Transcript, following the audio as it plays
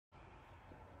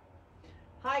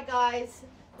Hi guys,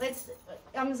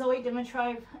 I'm Zoe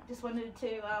Dimitrov. Just wanted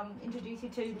to introduce you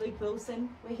to Luke Wilson.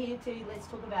 We're here to Let's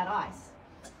Talk About Ice.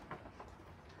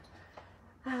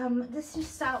 Let's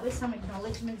just start with some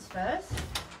acknowledgements first.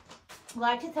 I'd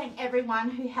like to thank everyone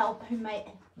who helped make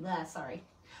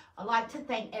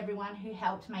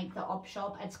the op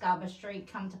shop at Scarborough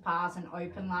Street come to pass and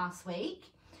open last week.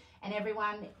 And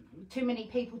everyone, too many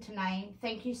people to name,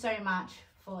 thank you so much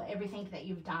for everything that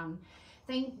you've done.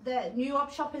 The new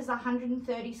op shop is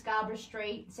 130 Scarborough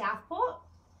Street, Southport,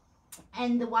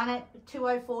 and the one at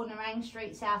 204 Nerang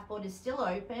Street, Southport is still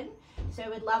open. So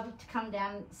we'd love to come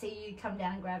down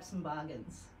and grab some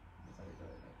bargains.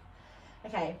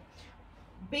 Okay,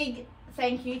 big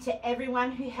thank you to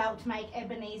everyone who helped make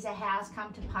Ebenezer House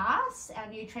come to pass, our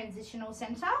new transitional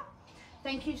centre.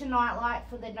 Thank you to Nightlight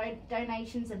for the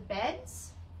donations of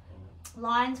beds,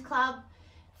 Lions Club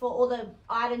for all the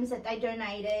items that they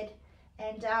donated,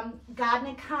 and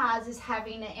Gardner Cars is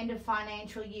having an end of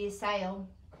financial year sale.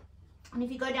 And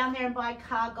if you go down there and buy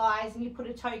car, guys, and you put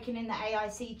a token in the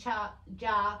AIC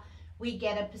jar, we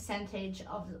get a percentage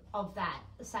of that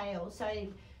sale. So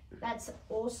that's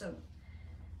awesome.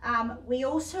 We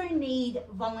also need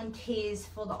volunteers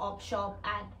for the op shop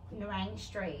at Nerang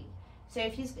Street. So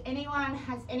if anyone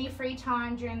has any free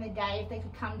time during the day, if they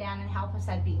could come down and help us,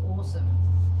 that'd be awesome.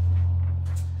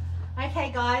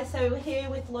 Okay guys, so we're here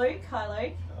with Luke. Hi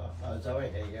Luke. Hi Zoe,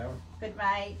 how you going? Good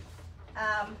mate.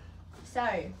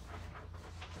 Sorry.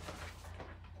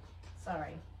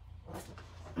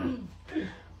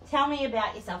 Tell me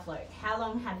about yourself, Luke. How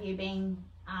long have you been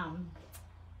on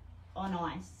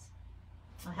ice?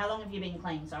 Or how long have you been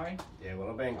clean, sorry? Yeah, well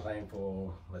I've been clean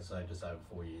for, let's say, just over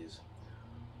 4 years.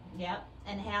 Yep.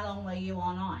 And how long were you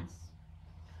on ice?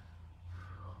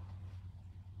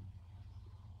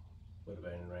 Would have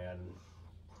been around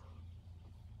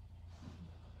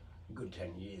a good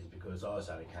 10 years, because ice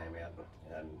only came out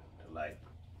in the late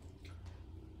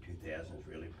 2000s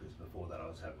really, because before that I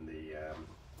was having the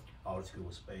old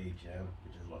school speed, you know,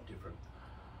 which is a lot different.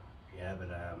 Yeah, but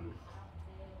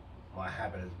my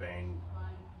habit has been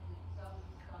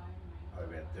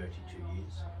probably about 32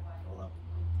 years all up.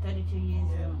 32 years.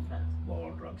 Yeah. On drugs. While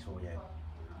on drugs for, yeah.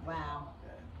 Wow.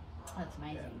 Yeah. That's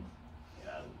amazing.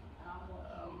 Yeah.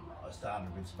 I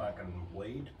started with smoking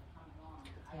weed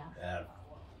at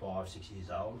 5, 6 years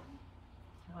old.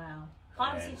 Wow.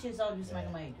 5 or 6 years old, you're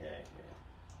smoking weed? Yeah.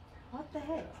 What the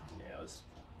heck? Yeah, I was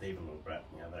a thieving little brat,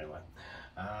 you know, but anyway.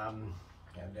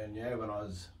 And then, yeah, when I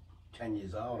was 10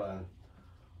 years old, I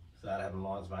started having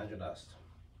Lions Manger dust.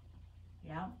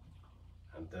 Yeah.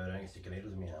 And 13 sticky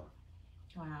needles in my arm.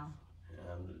 Wow.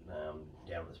 And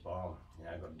down with the spine, you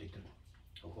know, I got addicted,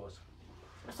 of course.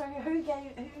 So who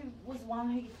was the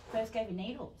one who first gave you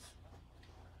needles?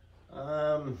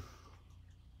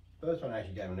 First one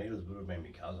actually gave me needles would have been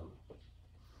my cousin.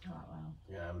 Oh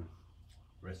wow.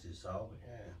 Rest his soul, but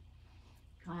yeah.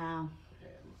 Wow.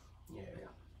 Yeah.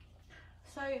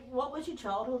 So what was your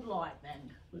childhood like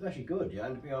then? It was actually good, you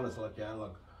know, to be honest, like, you know,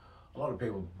 like a lot of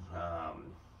people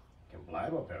can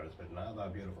blame my parents, but no, they're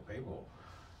beautiful people.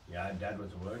 You know, Dad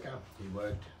was a worker, he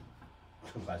worked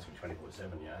basically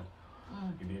 24/7, you know.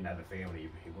 If he didn't have a family,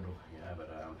 he would have, you know, but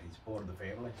he supported the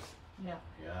family. Yeah.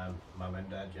 You know, Mum and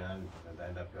Dad, you know, and they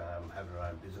ended up having their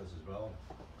own business as well,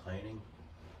 cleaning.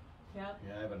 Yeah.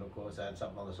 You know, but of course they had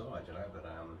something on the side, you know, but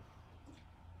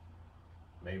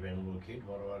me being a little kid,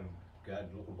 what do I go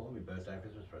looking for? My birthday and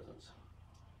Christmas presents.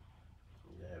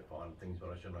 Yeah, find things that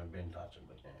I shouldn't have been touching,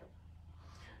 but yeah.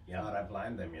 You know, I don't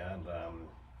blame them, you know, and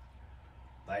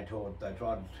they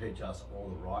tried to teach us all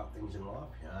the right things in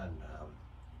life, you know, and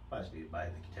basically made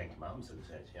the Ten Commandments in a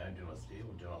sense, you know, do not steal,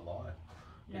 do not lie,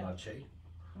 do not cheat,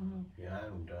 you know,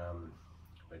 and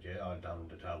but yeah, I've done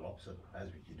the total opposite, as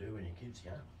you do when you're kids,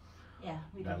 you know. Yeah,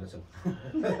 we Don't do. listen.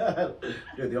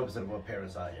 Do the opposite of what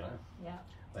parents are, you know. Yeah.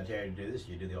 They tell you to do this,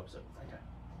 you do the opposite. Okay.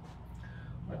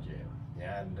 But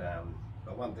yeah, and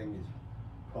but one thing is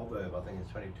proverb, I think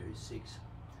it's 22:6.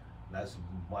 And that's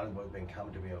one what's been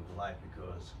coming to me of late,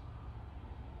 because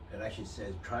it actually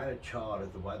says, train a child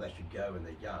as the way they should go when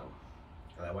they're young,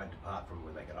 and they won't depart from it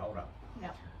when they get older.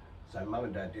 Yeah. So Mum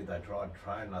and Dad they tried to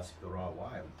train us the right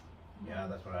way. You know,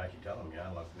 that's what I actually tell them, you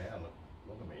know, like now,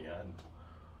 look at me, you know,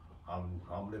 and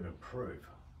I'm living proof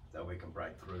that we can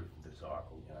break through the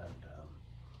cycle, you know, and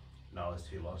no one's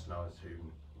too lost, no one's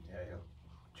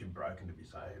too broken to be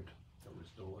saved and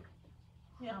restored.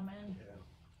 Yeah, man. Yeah.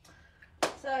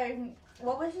 So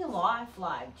what was your life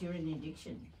like during the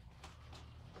addiction?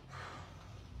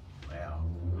 Wow.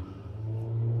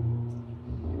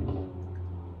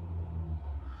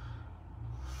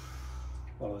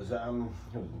 Well,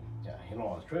 yeah, you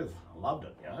know, the truth, I loved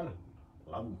it, you know.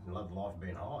 Loved life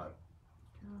being high.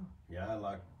 Mm. Yeah,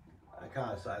 like, I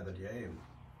can't say that, yeah,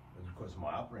 it's because of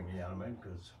my upbringing, you know what I mean?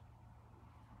 Because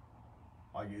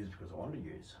I used because I wanted to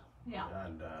use. Yeah.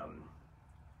 And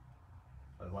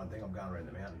but one thing, I'm going around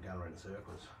the mountain, going around in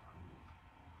circles.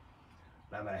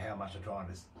 No matter how much I tried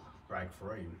to break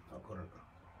free, I couldn't.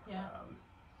 Yeah.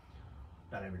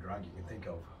 Done every drug you can think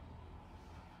of.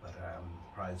 But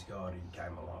praise God, he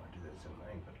came alive in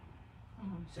 2017, but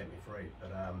set me free.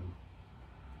 But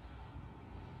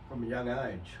from a young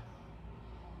age,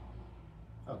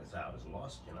 I could say I was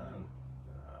lost, you know, and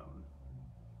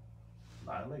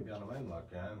lonely, you know what I mean?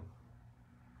 Like,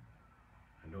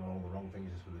 and doing all the wrong things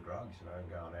just with the drugs, you know,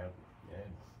 going out, yeah,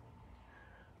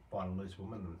 finding a loose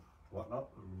woman and whatnot.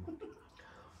 And,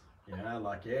 you know,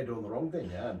 like, yeah, doing the wrong thing,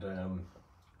 yeah. And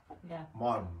Yeah.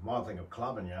 my thing of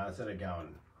clubbing, you know, instead of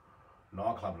going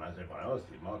nightclubbing as everyone else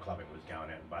did, my clubbing was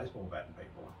going out and baseball batting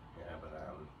people, yeah, but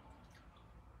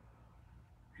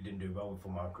it didn't do well for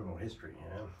my criminal history, you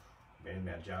know. Been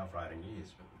out of jail for 18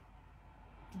 years. But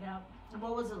Yeah. And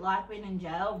what was it like being in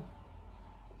jail?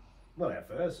 well, at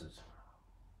first it's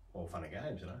all fun and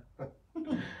games, you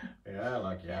know. Yeah,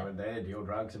 like, yeah, but there, deal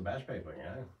drugs and bash people, you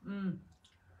know. Mm.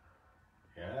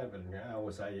 Yeah, but yeah, I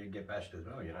always say you get bashed as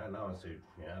well, you know. No one's too,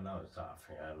 you know, no one's tough,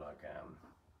 you know, like,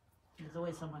 There's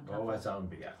always someone tougher. always something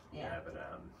bigger, Yeah. yeah, but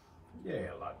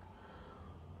yeah, like,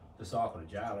 the cycle of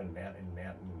jail in and out, in and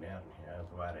out, in and out, you know,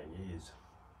 for 18 years.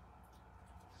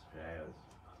 Yeah,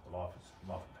 life is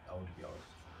hell, to be honest.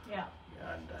 Yeah.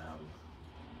 And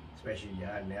especially, you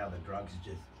know, now the drugs are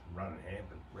just running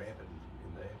rampant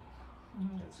in there.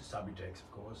 And it's the Subutex,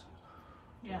 of course.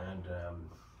 Yeah. And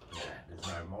there's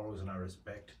no morals, no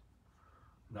respect,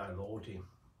 no loyalty.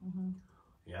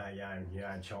 Yeah,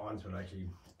 and chines would actually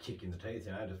kick in the teeth,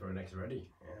 you know, just for an extra ready.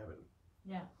 Yeah, but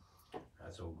Yeah.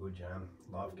 that's all good, you know.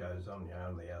 Life goes on, you know,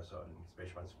 on the outside,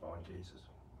 especially once you find Jesus.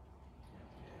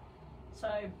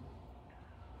 So,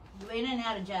 you've been in and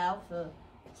out of jail for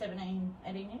 17,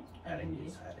 18 years? 18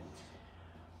 years.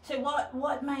 So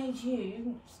what made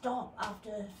you stop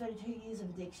after 32 years of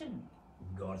addiction?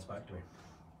 God spoke to me.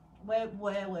 Where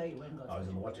were you when God I was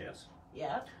in spoke? the watch house.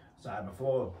 Yeah.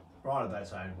 So prior to that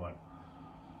stage,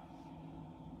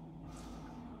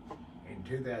 in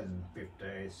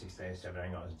 2015, 16,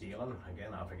 17, I was dealing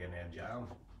again after getting out of jail.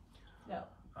 Yeah.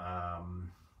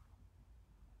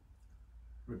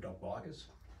 Ripped off bikers,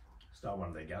 stole one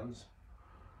of their guns,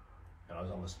 and I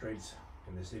was on the streets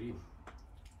in the city,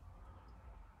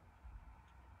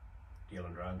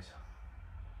 dealing drugs,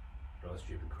 doing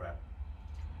stupid crap.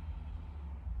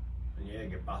 And yeah,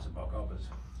 get busted by coppers,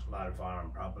 loaded fire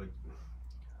in public,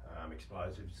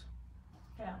 explosives,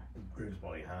 Yeah. grievous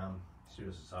bodily harm,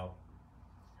 serious assault,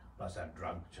 plus had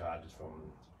drug charges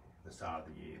from the start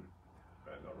of the year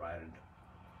where I got raided.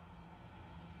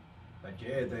 But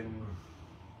yeah, then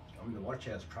I'm in the watch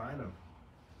house training.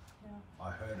 Yeah.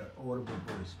 I heard an audible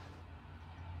voice.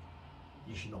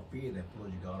 You should not fear that,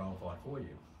 Lord, you God, I'll fight for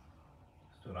you.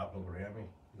 Stood up, looked around me,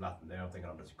 nothing there. I'm thinking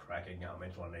I'm just cracking out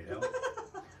mental, I need help.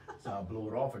 So I blew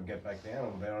it off and get back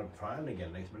down, and then I'm training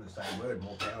again. Next minute, the same word,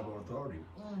 more power, more authority.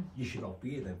 You should not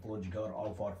fear that, Lord, you God,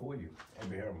 I'll fight for you.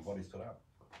 Every hair on my body stood up.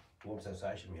 Warm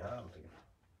sensation in my heart. I'm thinking,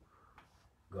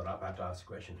 got up, I had to ask the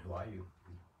question, who are you?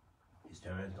 His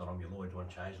turns, God, I'm your Lord, do you want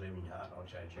to change, leave in your heart, I'll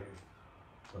change you.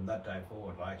 From that day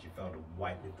forward, I actually felt a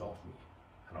weight lift off me,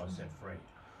 and I was set free.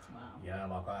 Wow. Yeah,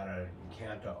 like I had an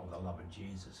encounter of the love of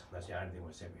Jesus. That's the only thing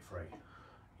that set me free.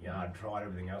 Yeah, I'd tried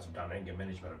everything else. I've done anger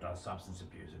management, I've done substance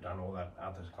abuse, I've done all that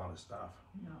other kind of stuff.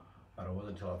 Yeah. But it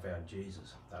wasn't until I found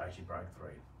Jesus that I actually broke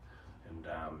free. And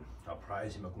I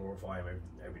praise him, I glorify him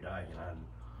every day, you know. And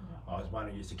I was one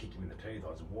who used to kick him in the teeth. I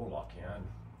was a warlock, you know, and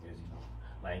he was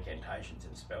laying incantations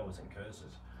and spells and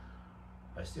curses.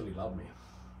 But still he loved me.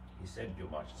 He said, you're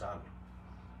my son.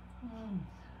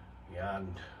 Yeah,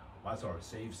 and once I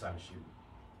received sonship,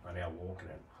 I now walk in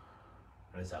it.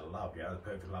 And it's that love, you know, the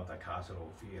perfect love that casts out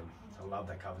all fear. It's a love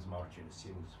that covers a multitude of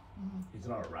sins. He's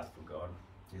not a wrathful God,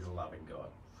 he's a loving God.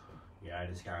 You know,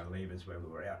 he just can't leave us where we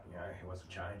were out, you know, he wants to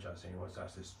change us and he wants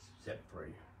us to set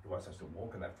free. He wants us to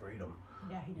walk in that freedom.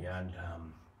 Yeah, he does. Yeah, and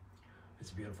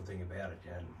it's a beautiful thing about it,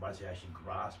 and once you actually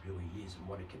grasp who he is and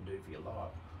what he can do for your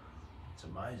life, it's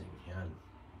amazing, you know.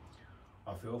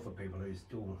 I feel for people who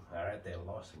still are out there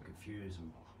lost and confused,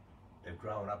 and they've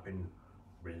grown up in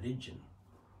religion,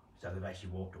 so they've actually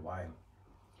walked away.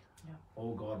 Yeah.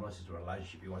 All God wants is a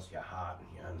relationship. He wants your heart,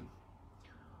 you know. And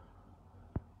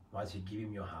once you give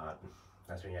him your heart,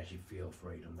 that's when you actually feel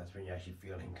freedom. That's when you actually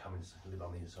feel him come and live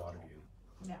on the inside of you.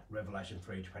 Yeah. Revelation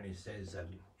 3:20 says that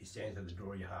he stands at the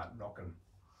door of your heart knocking.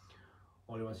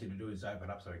 all he wants you to do is open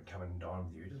up so he can come and dine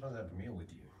with you. He just wants to have a meal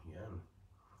with you, you know.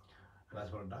 And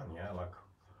that's what I've done, you know, like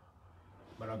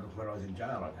when I was in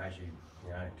jail, I actually,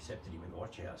 you know, accepted him in the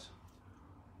watch house.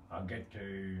 I get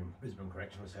to Brisbane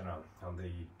Correctional Centre on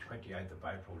the 28th of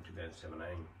April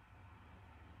 2017.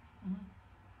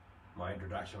 My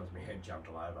introduction was my head jumped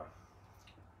all over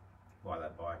by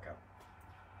that biker.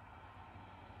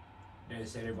 They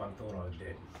said everyone thought I was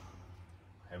dead.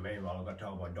 And meanwhile, I got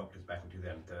told by doctors back in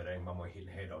 2013, one more hit in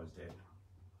the head, I was dead.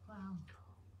 Wow.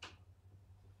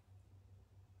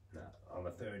 No, on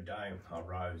the third day, I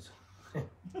rose.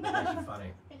 It's actually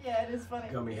funny. Yeah, it is funny.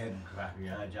 Got my head cracking,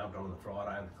 you know, jumped on the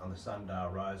Friday. On the Sunday, I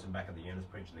rose and back at the units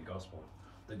preaching the gospel.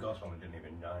 The gospel I didn't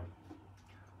even know.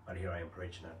 But here I am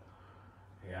preaching it.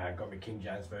 Yeah, I got my King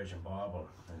James Version Bible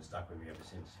and it's stuck with me ever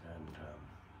since. And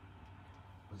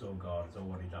it was all God, it's all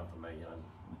what He done for me, you know.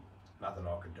 Nothing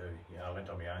I could do. You know, I went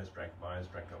on my own strength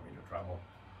got me into trouble.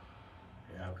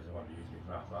 You know, because I wanted to use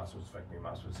my muscles, flex my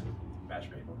muscles and bash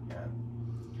people, you know.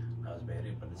 That was about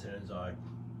it. But as soon as I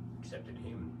accepted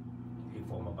Him, He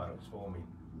fought my battles for me.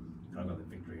 And I got the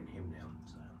victory in Him now.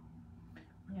 So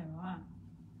yeah, right.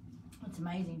 That's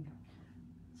amazing.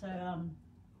 So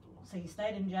so you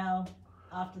stayed in jail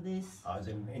after this? I was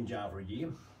in jail for a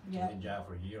year. Yeah. I was in jail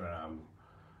for a year and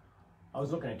I was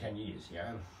looking at 10 years, you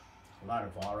know.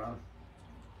 Loaded firearm,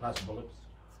 lots of bullets,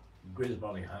 grievous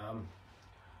bodily harm,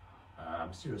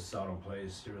 serious assault on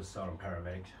police, serious assault on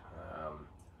paramedics,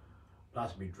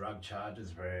 plus me drug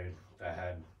charges where they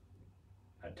had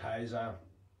a taser,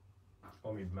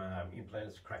 all my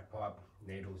implants, crack pipe,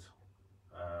 needles,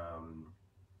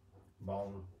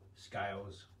 bong,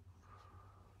 scales,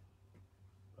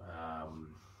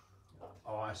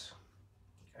 ice,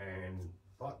 and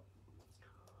pot.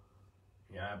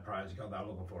 Yeah, praise God, they were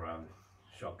looking for a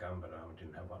shotgun, but I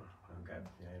didn't have one. Okay,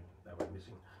 yeah, that went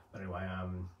missing. But anyway,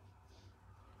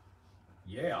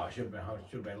 yeah, I should have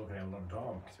been looking at a lot of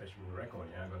time, especially with the record.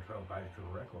 Yeah, I got 12 pages to the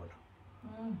record.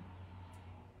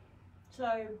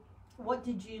 So, what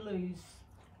did you lose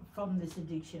from this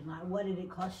addiction? Like, what did it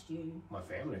cost you? My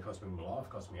family, it cost me my life,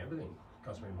 cost me everything,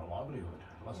 cost me my livelihood,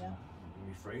 lost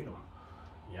me freedom.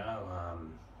 You know,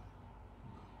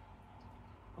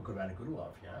 I could have had a good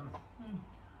life, you know.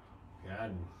 Yeah,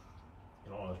 and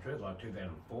you know, the truth, like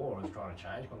 2004, I was trying to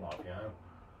change my life, you know.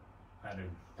 Had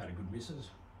a good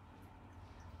missus.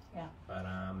 Yeah. But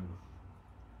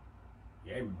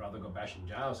yeah, my brother got bashed in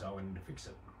jail, so I went in to fix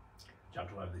it.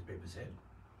 Jumped all over these people's head.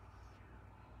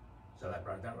 So that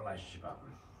broke that relationship up.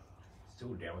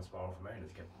 Still a downward spiral for me.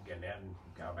 Just kept getting out and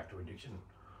going back to addiction.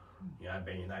 You know,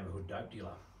 being a neighbourhood dope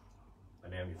dealer.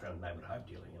 But now I'm your friend, neighbourhood hope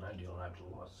dealer, you know, dealing hope to the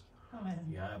loss. Oh, man.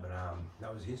 Yeah, but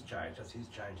that was his change. That's his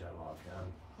change in life, you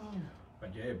know.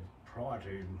 But yeah, prior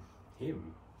to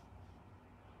him,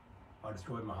 I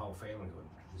destroyed my whole family,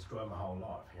 destroyed my whole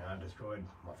life, you know, destroyed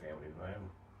my family,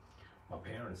 man. My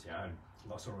parents, you know,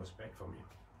 lost all respect for me.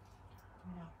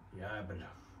 Yeah, but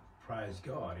praise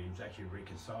God, He's actually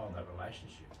reconciled that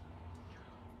relationship.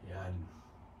 Yeah, and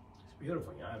it's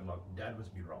beautiful, you know, like Dad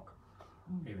was my rock.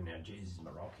 Even now, Jesus is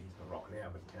my rock, He's my rock now,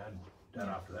 but you know, Dad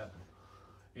after that.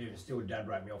 Even still, Dad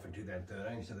wrote me off in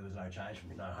 2013, so there was no change for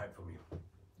me, no hope for me.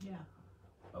 Yeah.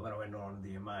 But when I went on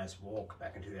the Emmaus walk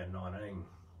back in 2019,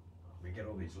 we get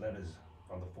all these letters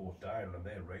on the fourth day, and I'm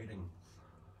there reading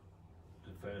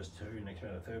the first two. Next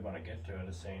one, the third one I get to, I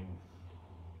just seen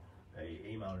a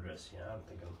email address, you know, I'm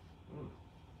thinking,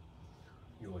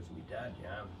 yours and my dad, you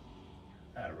know.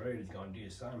 I had a read, it's gone, dear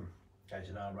son. He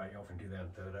said, no, I wrote you off in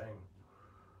 2013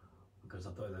 because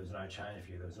I thought there was no change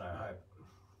for you, there was no hope.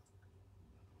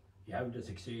 You haven't just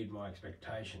exceeded my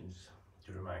expectations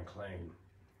to remain clean.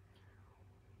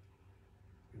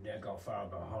 You've now got far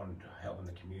beyond helping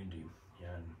the community, you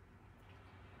know. And,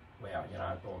 wow, you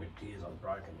know, it brought me to tears, I was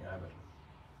broken, you know, but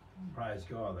praise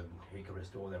God that He can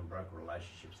restore them broken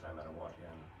relationships no matter what, you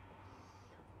know.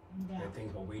 There are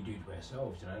things what we do to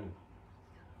ourselves, you know.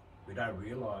 We don't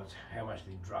realise how much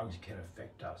the drugs can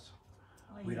affect us.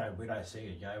 We don't see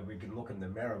it, you know. We can look in the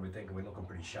mirror and we think we're looking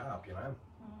pretty sharp, you know.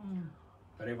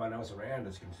 But everyone else around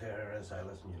us can turn around and say,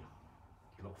 listen, you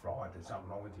look fried, there's something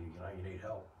wrong with you, you know, you need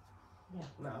help. Yeah.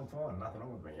 No, I'm fine, nothing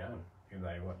wrong with me, you know. Even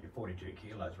though you're 42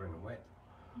 kilos ringing wet.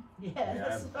 Yeah, you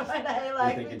that's know, right.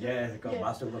 Like, you're thinking, yeah, it's got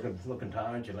muscle looking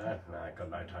toned, you know. No, got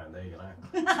no tone there, you know.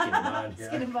 Skin and bones, you know.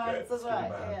 Skin and bones, that's Skin right.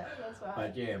 and bones. Yeah, that's right.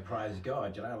 But yeah, praise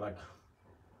God, you know, like.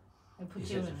 It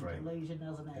puts you in a delusion,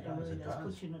 doesn't it? It really does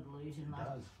put you in a delusion. Like,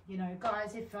 you know,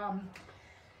 guys, if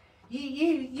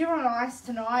you're on ice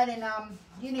tonight and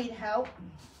you need help,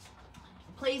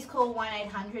 please call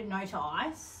 1-800 No to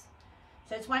Ice.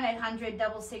 So it's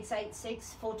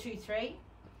 1-800-6686-423,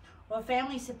 or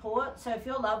family support. So if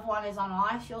your loved one is on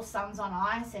ice, your son's on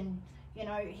ice, and you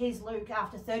know, here's Luke,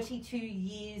 after 32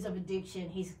 years of addiction,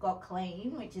 he's got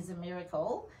clean, which is a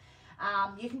miracle.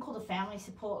 You can call the family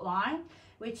support line,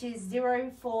 which is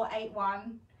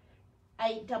 0481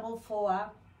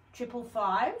 844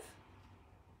 555.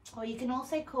 Or you can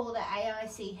also call the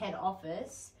AIC head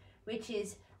office, which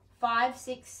is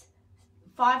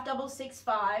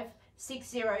 5665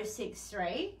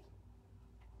 6063.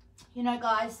 You know,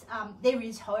 guys, there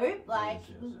is hope. Like,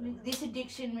 this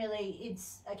addiction really,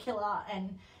 it's a killer,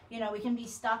 and you know, we can be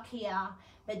stuck here,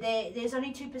 but there's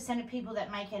only 2% of people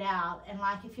that make it out. And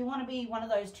like, if you want to be one of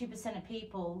those 2% of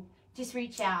people, just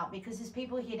reach out, because there's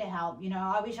people here to help. You know,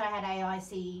 I wish I had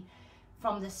AIC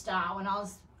from the start when I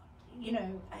was, you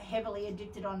know, heavily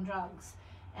addicted on drugs.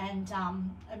 And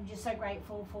I'm just so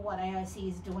grateful for what AIC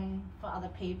is doing for other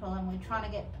people, and we're trying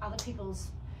to get other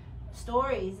people's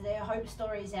stories, their hope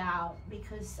stories out,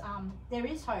 because there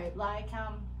is hope. Like,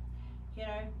 you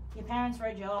know, your parents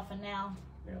rode you off, and now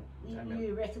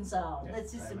you reconcile.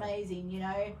 That's just amazing, you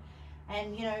know.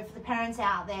 And you know, for the parents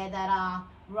out there that are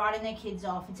writing their kids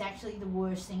off, it's actually the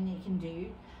worst thing that you can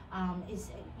do. Is,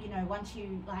 you know, once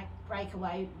you like break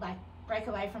away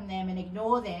from them and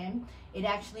ignore them, it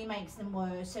actually makes them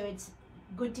worse. So it's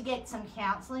good to get some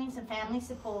counselling, some family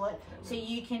support, so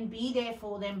you can be there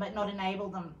for them but not enable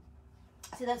them.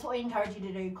 So that's what we encourage you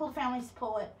to do. Call family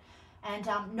support, and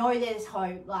know there's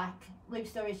hope. Like,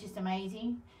 Luke's story is just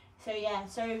amazing. So yeah,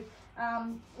 so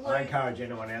I encourage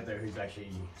anyone out there who's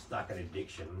actually stuck in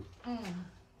addiction,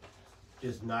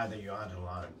 just know that you aren't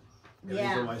alone.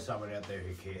 There's always someone out there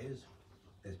who cares.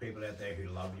 There's people out there who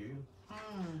love you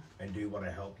and do want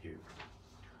to help you.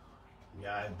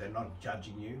 Yeah, they're not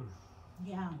judging you.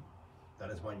 Yeah. They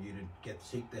just want you to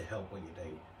seek the help when you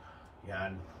need. Yeah,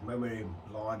 and when we're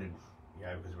blinded, you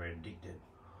know, because we're addicted,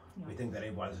 we think that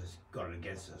everyone's just got it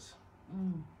against us.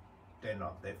 They're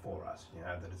not. They're for us. You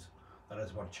know, they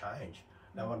just want change.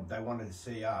 They want to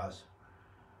see us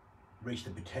reach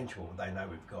the potential they know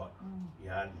we've got. You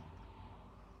know, and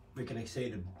we can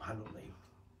exceed it abundantly.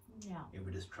 Yeah. If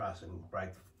we just trust and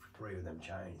break free of them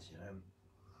chains. You know.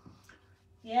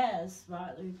 Yes,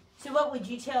 right, Luke. So what would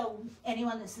you tell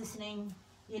anyone that's listening,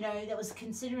 you know, that was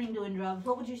considering doing drugs?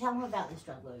 What would you tell them about this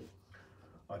drug, Luke?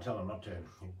 I tell them not to.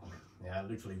 You know,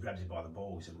 literally grabs you by the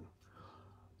balls, and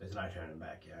there's no turning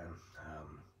back. You know,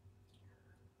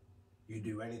 you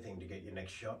do anything to get your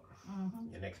next shot,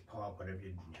 your next pipe,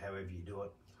 however you do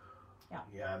it. Yeah.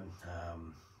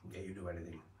 You do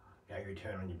anything. You know, you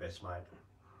turn on your best mate.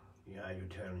 You know, you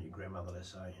turn on your grandmother, let's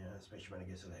say. You know, especially when it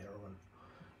gets to the heroin.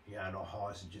 You know, not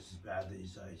highs are just as bad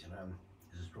these days. You know,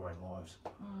 it's destroying lives.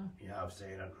 You know, I've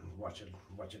seen it and watch it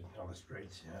on the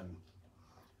streets. You know, and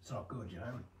it's not good. You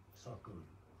know, it's not good.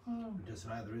 But just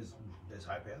know there's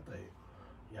hope out there.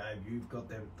 You know, if you've got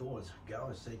them thoughts, go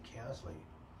and seek counselling.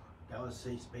 Go and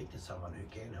speak to someone who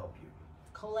can help you.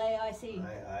 Call AIC.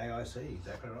 AIC,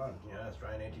 exactly right. You know,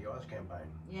 Australian Anti-Ice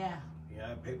Campaign. Yeah. You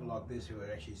know, people like this who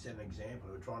are actually set an example,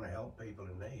 who are trying to help people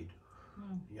in need.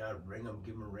 You know, ring them,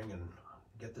 give them a ring, and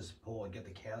get the support, get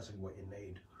the counselling what you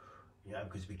need. You know,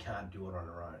 because we can't do it on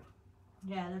our own.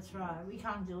 Yeah, that's right. We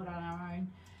can't do it on our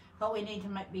own, but we need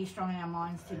to be strong in our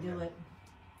minds to do it.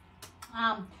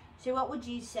 So what would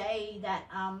you say that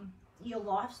your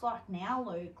life's like now,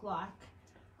 Luke? Like,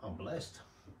 I'm blessed.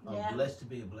 I'm blessed to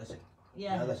be a blessing.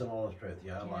 Yeah. You know, that's an honest truth. You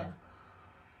know, I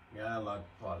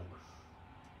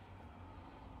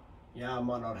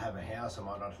might not have a house, I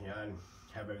might not, you know,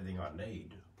 have everything I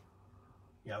need.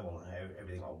 You know, well, have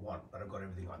everything I want, but I've got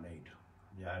everything I need.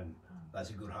 You know, and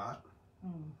that's a good heart.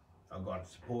 I've got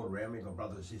support around me, I've got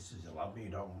brothers and sisters who love me,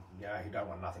 who don't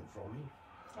want nothing from me.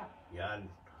 Yeah. You know, and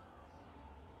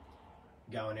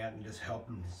going out and just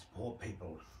helping and support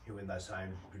people who are in that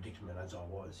same predicament as I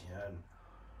was, you know, and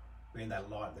being that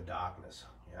light in the darkness,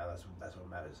 you know, that's what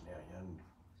matters now, you know, and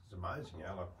it's amazing, you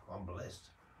know, like, I'm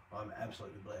blessed. I'm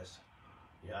absolutely blessed.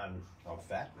 You know, and I'm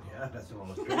fat, you know, that's all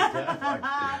the truth, you know,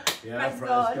 like, you know, praise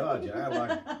God, you know,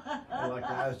 like,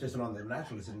 you know, it's just not the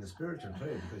natural, it's in the spiritual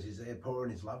too, because He's there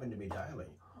pouring His love into me daily.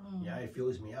 You know, He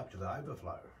fills me up to the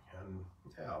overflow, and,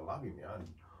 yeah, I love Him, you know,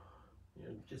 and, you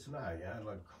know, just know, you know,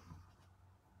 like,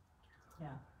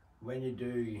 when you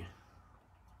do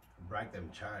break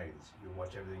them chains, you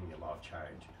watch everything in your life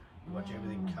change. You watch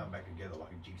everything come back together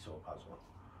like a jigsaw puzzle.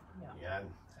 You know,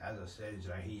 as I said, you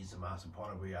know, He's the master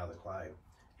potter, we are the clay.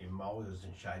 He molds us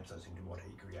and shapes us into what He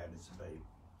created us to be.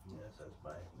 You know, so it's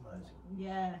amazing.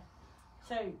 Yeah.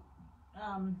 So,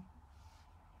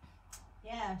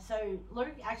 so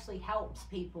Luke actually helps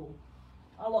people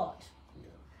a lot.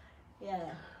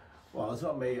 Yeah. Well, it's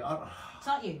not me. It's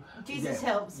not you. Jesus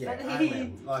helps, yeah, but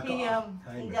amen. he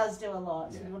Amen. does do a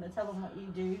lot. So Yeah. you want to tell them what you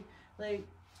do, Luke?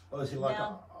 Honestly,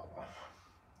 Now-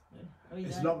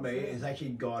 it's not me. It's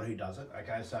actually God who does it.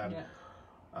 Okay, so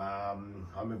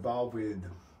I'm involved with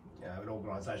an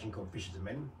organisation called Fishers of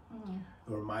Men,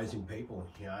 who are amazing people.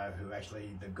 Who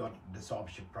actually they've got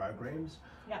discipleship programs.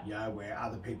 Where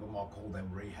other people might call them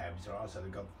rehabs. Right, so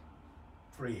they've got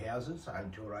 3 houses, only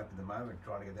 2 are open at the moment.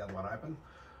 Trying to get the other one open.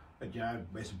 But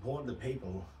we're supporting the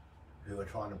people who are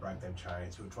trying to break them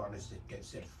chains, who are trying to get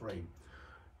set free.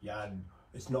 And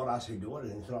it's not us who do it,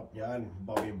 and it's not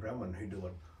Bobby and Brennan who do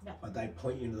it. But they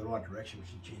point you into the right direction, which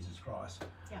is Jesus Christ.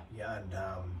 And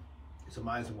it's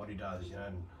amazing what he does.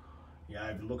 And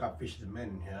if you look up Fishers of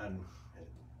Men, and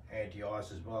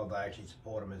Anti-Ice as well, they actually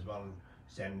support them as well and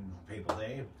send people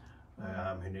there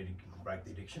who need to break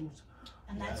the addictions.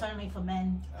 And that's only for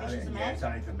men. Fishers of Men. It's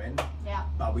only for men. Yeah.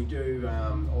 But we do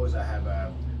also have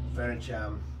a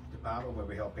furniture department where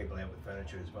we help people out with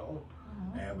furniture as well,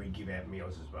 and we give out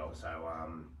meals as well. So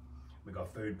we've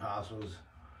got food parcels,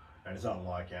 and it's not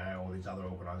like all these other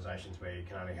organisations where you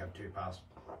can only have 2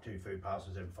 food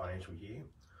parcels every financial year.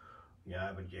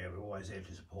 But we're always there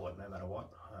to support no matter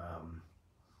what.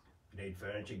 If you need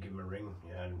furniture, give them a ring.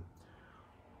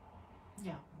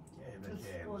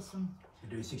 That's awesome. We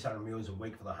do 600 meals a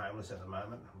week for the homeless at the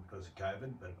moment because of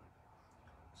COVID, but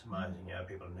it's amazing,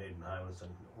 people are needing homeless and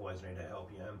always need to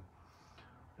help,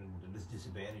 and this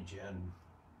disadvantage, and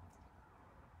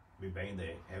we've been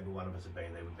there, every one of us have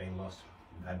been there, we've been lost,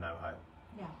 we've had no hope.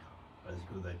 But it's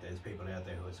good that there's people out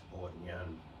there who are supporting,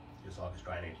 and just like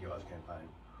Australian Anti-Ice campaign.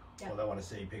 Well, they want to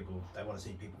see people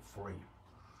free,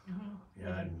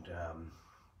 and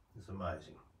it's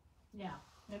amazing. Yeah,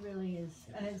 it really is,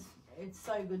 and it's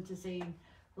so good to see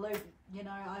Luke.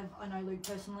 I know Luke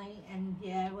personally, and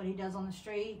what he does on the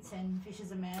streets and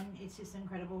Fishers of Men, it's just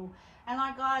incredible. And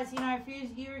like guys,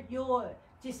 if you're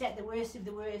just at the worst of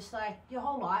the worst, like your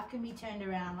whole life can be turned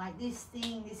around. Like this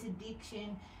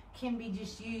addiction can be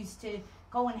just used to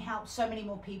go and help so many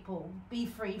more people be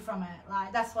free from it.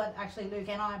 Like that's what actually Luke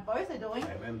and I both are doing.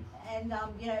 Amen. And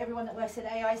everyone that works at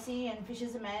AIC and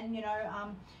Fishers of Men,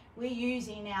 we're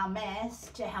using our mess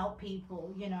to help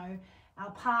people,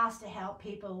 our past to help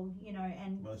people,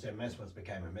 and... Well, it's our mess once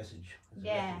became a message.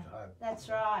 That's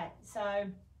right. So,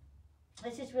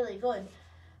 it's just really good.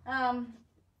 So,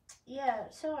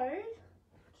 just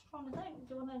trying to think,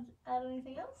 do you want to add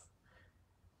anything else?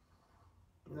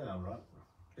 No, I'm right.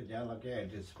 But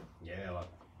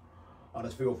I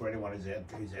just feel for anyone who's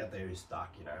out there who's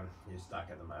stuck, who's stuck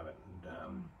at the moment,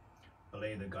 and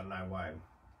believe they've got no way.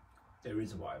 There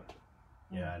is a way,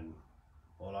 and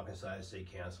all I can say is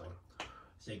seek counselling,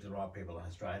 seek the right people.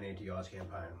 Australian Anti-Ice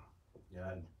campaign,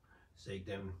 and seek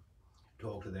them,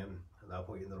 talk to them, and they'll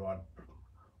put you in the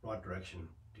right direction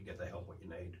to get the help what you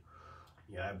need.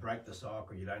 Break the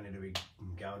cycle. You don't need to be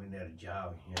going in and out of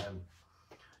jail.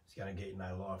 It's going to get you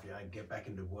no life. Get back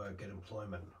into work, get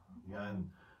employment.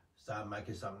 And start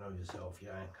making something of yourself.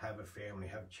 Have a family,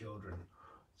 have children,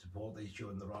 support these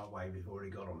children the right way. We've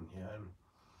already got them.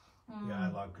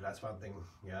 Like that's one thing.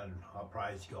 I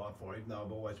praise God for. Even though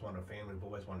I've always wanted a family, I've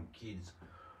always wanted kids,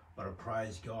 but I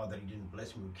praise God that He didn't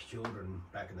bless me with children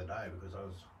back in the day because I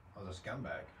was a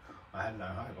scumbag. I had no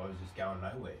hope. I was just going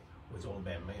nowhere. It was all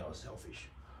about me. I was selfish.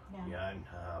 And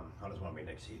I just want to be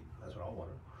next hit. That's what I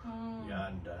wanted.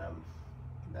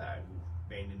 And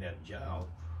being in that jail,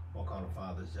 what kind of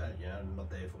father is that? Not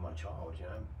there for my child.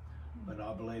 But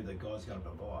I believe that God's going to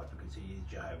provide because He is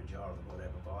Jehovah Jireh, the Lord our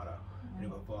provider, and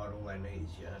He'll provide all their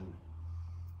needs.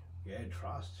 And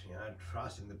trust.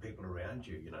 Trust in the people around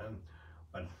you.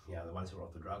 But the ones who are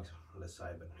off the drugs, let's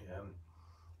say. But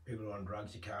people who are on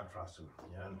drugs, you can't trust them.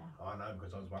 I know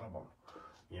because I was one of them.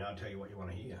 I'll tell you what you want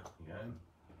to hear.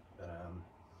 But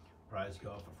praise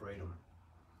God for freedom.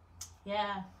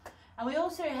 Yeah. And we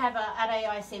also have at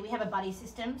AIC, we have a buddy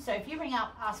system. So if you ring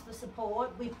up us for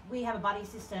support, we have a buddy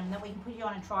system that we can put you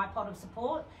on a tripod of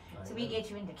support. So we get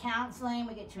you into counselling,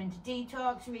 we get you into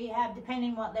detox, rehab,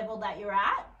 depending what level that you're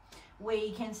at,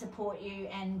 we can support you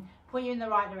and put you in the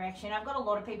right direction. I've got a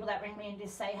lot of people that ring me and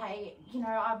just say, hey,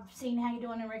 I've seen how you're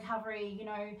doing in recovery,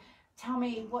 tell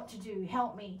me what to do,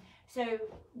 help me. So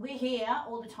we're here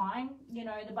all the time.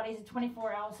 The buddies are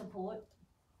 24-hour support.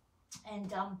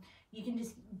 And you can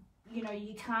just,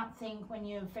 you can't think when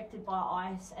you're affected by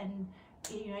ice and,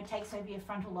 it takes over your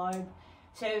frontal lobe.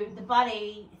 So the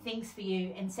body thinks for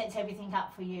you and sets everything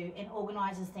up for you and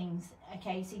organizes things,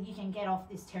 okay, so you can get off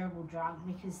this terrible drug,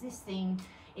 because this thing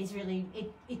is really,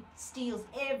 it steals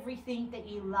everything that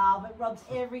you love. It robs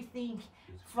everything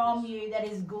from you that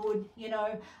is good, you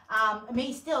know.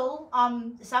 Me still,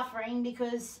 I'm suffering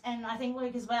because, and I think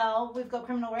Luke as well, we've got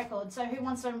criminal records. So who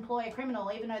wants to employ a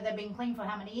criminal even though they've been clean for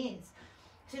how many years?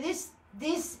 So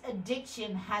this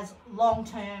addiction has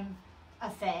long-term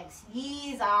effects,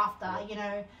 years after, you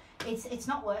know. It's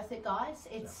not worth it, guys.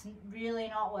 It's really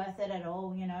not worth it at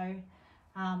all, you know.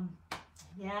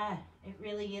 Yeah, it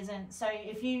really isn't. So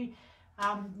if you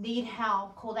need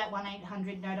help, call that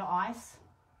 1-800 no to ice.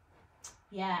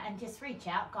 Yeah, and just reach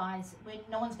out, guys.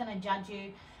 No one's going to judge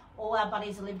you. All our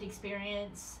buddies have lived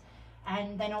experience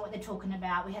and they know what they're talking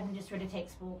about. We haven't just read a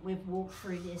textbook. We've walked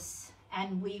through this,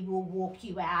 and we will walk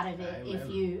you out of it. Amen.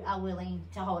 If you are willing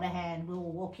to hold a hand, we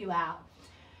will walk you out.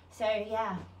 So,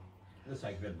 yeah. It's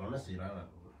like a bit of honesty, don't it?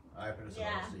 Openness and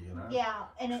honesty, you know? Yeah,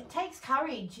 and it takes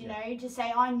courage, you know, to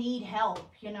say, I need help,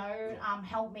 you know,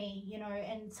 help me, you know,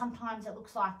 and sometimes it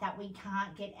looks like that we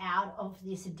can't get out of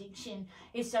this addiction.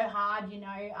 It's so hard, you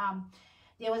know.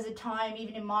 There was a time,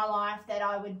 even in my life, that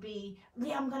I would be,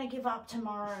 I'm going to give up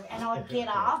tomorrow, and I'd get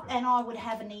up and I would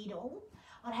have a needle.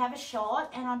 I'd have a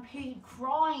shot and I'd be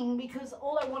crying because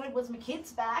all I wanted was my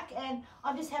kids back, and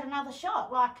I've just had another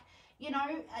shot. Like, you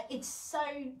know, it's so,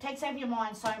 takes over your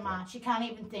mind so much. You can't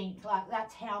even think. Like,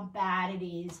 that's how bad it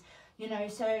is. You know,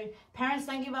 so parents,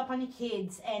 don't give up on your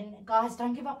kids, and guys,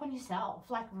 don't give up on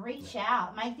yourself. Like, reach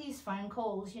out, make these phone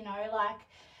calls, you know, like,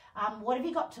 what have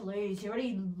you got to lose? You're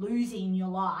already losing your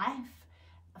life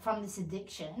from this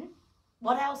addiction.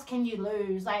 What else can you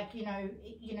lose? Like, you know,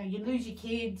 you lose your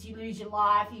kids, you lose your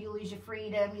life, you lose your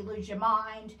freedom, you lose your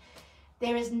mind.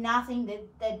 There is nothing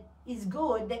that is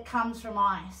good that comes from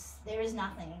ice. There is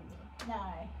nothing.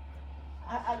 No.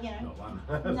 You know. Not one.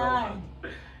 No.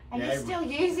 And you're still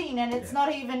using, and it's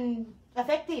not even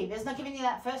effective. It's not giving you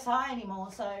that first high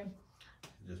anymore. So.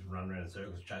 Just run around in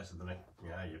circles chasing the next, you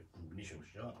know, your initial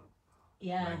shot.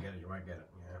 Yeah. You won't get it.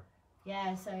 Yeah.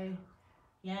 Yeah. So,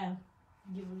 yeah.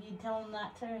 You tell them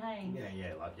that too, hey?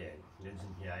 Yeah. Like, there's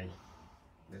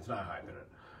no hope in it.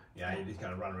 Yeah, you're just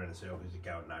going to run around in circles, you're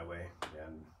going nowhere.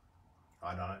 And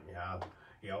I don't, I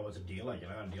was a dealer, you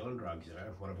know, I'm dealing drugs, you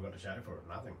know. What have I got to show for it?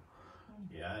 Nothing.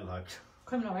 Yeah, like.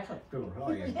 Criminal record. Criminal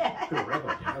record, Criminal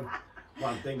record, you know.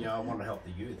 One thing, I want to help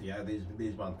the youth,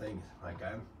 there's one thing,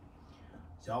 okay.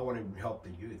 So I want to help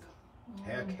the youth.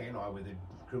 How can I with a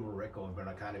criminal record when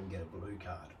I can't even get a blue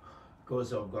card?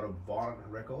 Because I've got a violent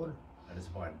record, and it's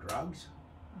buying drugs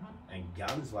and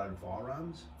guns, loaded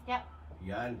firearms. Yep.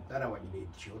 Yeah, they don't want you near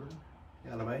children.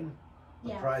 You know what I mean?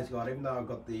 But praise God, even though I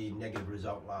got the negative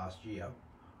result last year,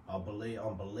 I'm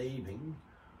believing,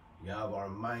 if I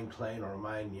remain clean, or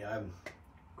remain,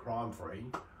 crime free,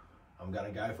 I'm going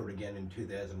to go for it again in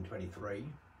 2023.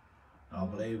 I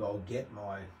believe I'll get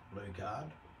my blue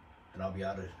card, and I'll be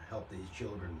able to help these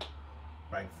children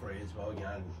break free as well,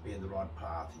 and be in the right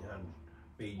path, and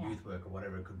be a youth worker,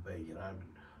 whatever it could be,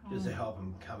 just to help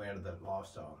them come out of that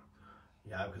lifestyle.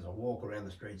 Because I walk around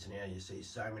the streets now, you see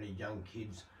so many young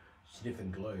kids sniffing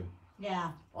glue.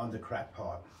 Yeah. On the crack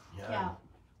pipe.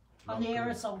 On the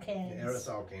aerosol cans. The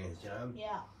aerosol cans,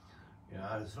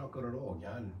 Yeah, it's not good at all,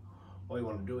 and all you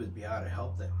want to do is be able to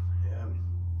help them.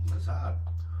 It's hard.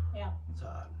 Yeah. It's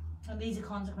hard. And these are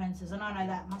consequences, and I know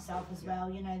that myself as well.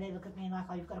 You know, they look at me like,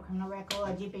 oh, you've got a criminal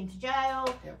record, you've been to jail,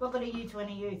 what good are you to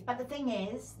any youth? But the thing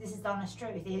is, this is the honest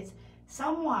truth, is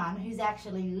someone who's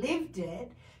actually lived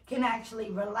it can actually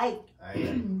relate.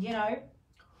 You know,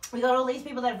 we got all these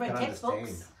people that have read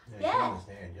textbooks.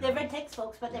 They've read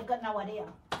textbooks, but they've got no idea.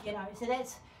 You know, so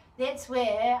that's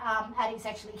where addicts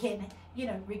actually can,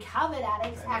 recovered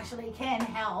addicts actually can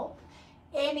help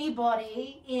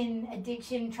anybody in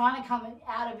addiction, trying to come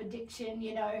out of addiction,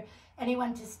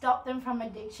 anyone to stop them from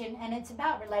addiction. And it's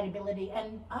about relatability.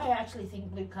 And I actually think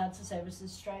Blue Cards for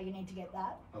Services Australia need to get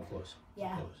that. Of course.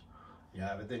 Yeah. Of course.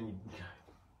 Yeah, but then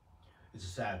it's a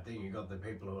sad thing. You got the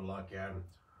people who are like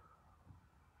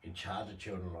in charge of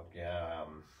children, like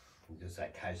just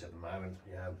that case at the moment.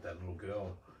 That little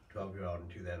girl, 12-year-old in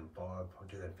 2005 or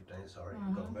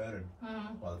 2015, got murdered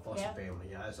by the foster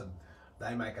family. So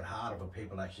they make it harder for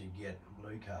people to actually get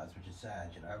blue cards, which is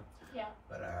sad, Yeah.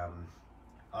 But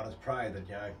I just pray that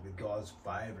with God's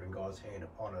favour and God's hand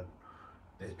upon it,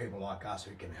 there's people like us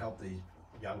who can help these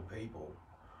young people.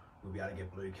 We'll be able to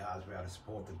get blue cards, we'll be able to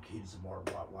support the kids the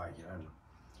right way,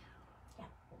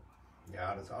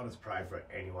 Yeah, I just pray for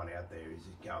anyone out there who's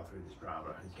just going through this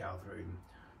drama, who's going through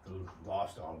the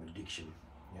lifestyle of addiction,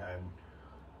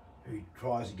 who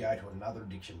tries to go to another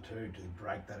addiction too, to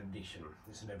break that addiction.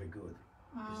 It's never good.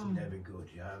 It's never good.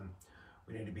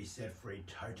 We need to be set free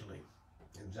totally.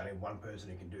 There's only one person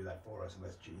who can do that for us, and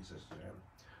that's Jesus.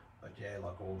 But yeah,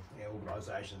 like all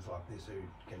organisations like this who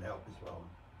can help as well.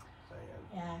 So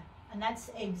yeah, and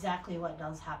that's exactly what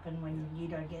does happen when you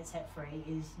don't get set free.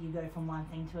 Is you go from one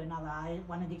thing to another,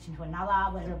 one addiction to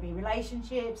another, whether it be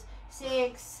relationships,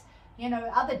 sex, you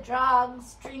know, other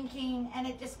drugs, drinking, and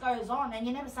it just goes on, and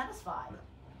you're never satisfied.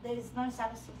 There's no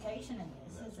satisfaction in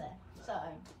this, is there? So,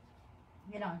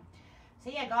 you know. So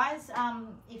yeah, guys,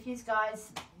 if you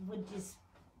guys would just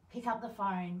pick up the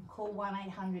phone, call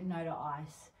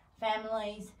 1-800-NO-TO-ICE.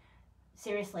 Families,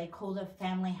 seriously, call the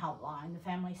family helpline, the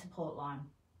family support line.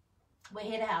 We're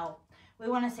here to help. We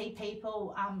want to see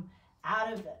people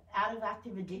out of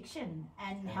active addiction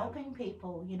and helping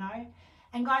people, you know.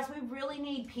 And guys, we really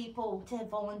need people to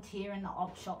volunteer in the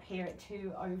op shop here at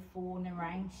 204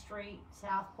 Nerang Street,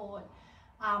 Southport.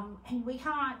 And we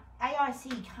can't,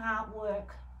 AIC can't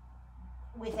work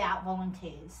without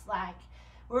volunteers. Like,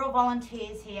 we're all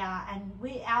volunteers here, and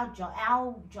our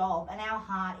job and our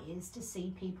heart is to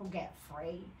see people get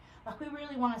free. Like, we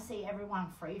really want to see everyone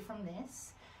free from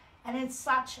this. And it's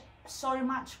so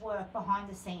much work behind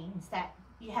the scenes that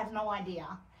you have no idea.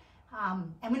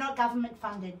 And we're not government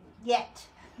funded yet.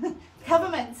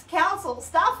 Governments, council,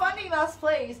 start funding us,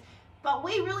 please. But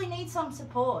we really need some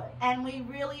support, and we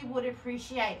really would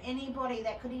appreciate anybody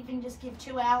that could even just give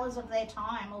 2 hours of their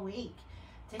time a week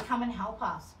to come and help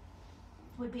us.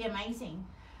 Would be amazing.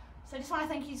 So I just want to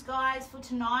thank you guys for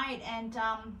tonight, and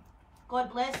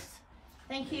God bless.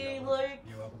 Thank you, Luke.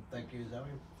 You're welcome. Thank you, Zoe.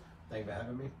 Thank you for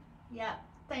having me. Yeah,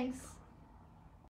 thanks.